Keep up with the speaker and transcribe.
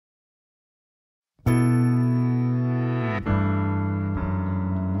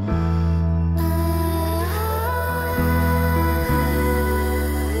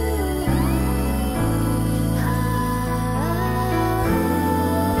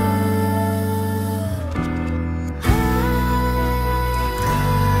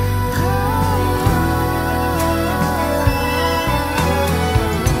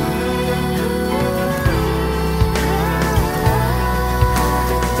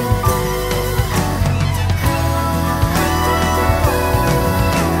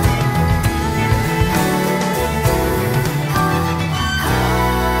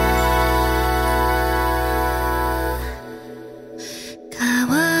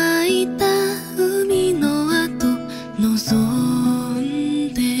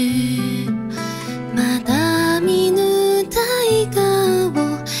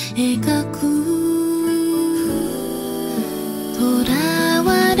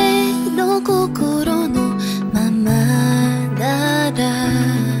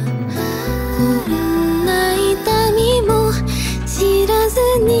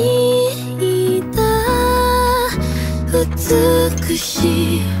美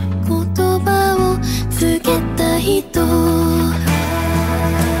しい言葉を告げた人、夜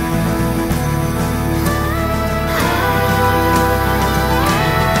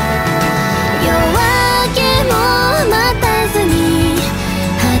明けも待たずに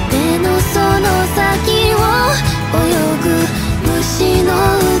果てのその先を泳ぐ虫の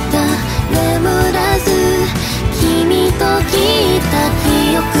歌、眠らず君と来た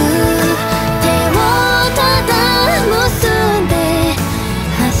記憶、手をただ結んで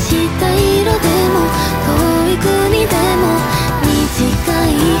走った色でも遠い国でも短い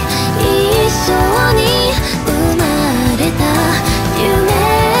一生に生まれた夢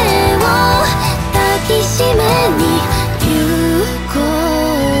を抱きしめに行こう。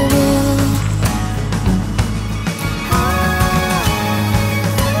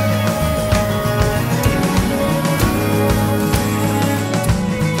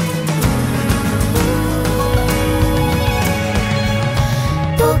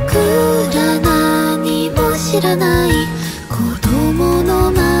僕ら何も知らない子供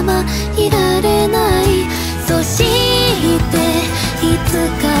のままいられない、そしていつ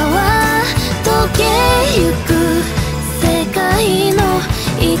かは溶けゆく世界の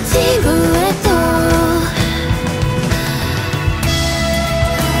一部へと、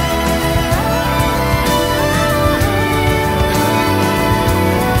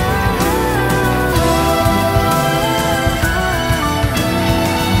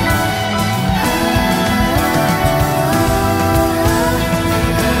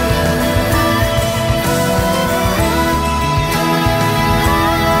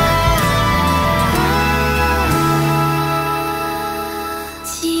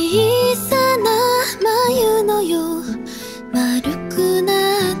小さな眉のよ丸くな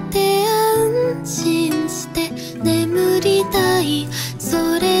って安心して眠りたい、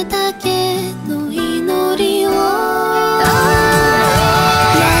それだけの祈りを、や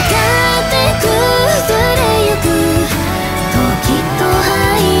がて崩れゆく時と肺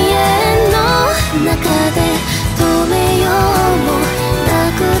炎の中で止めようもな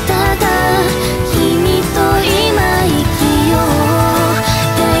く、ただ君と今生きよう、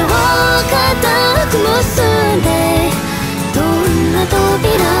手を固く結んでどんな扉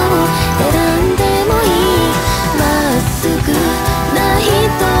を選んでもいい、まっすぐな瞳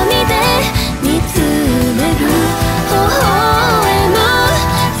で見つめる、微笑む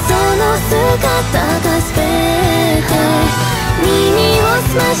その姿が全て、耳を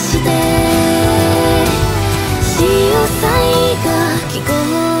澄まして潮騒が聞こ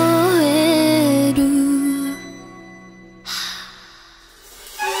え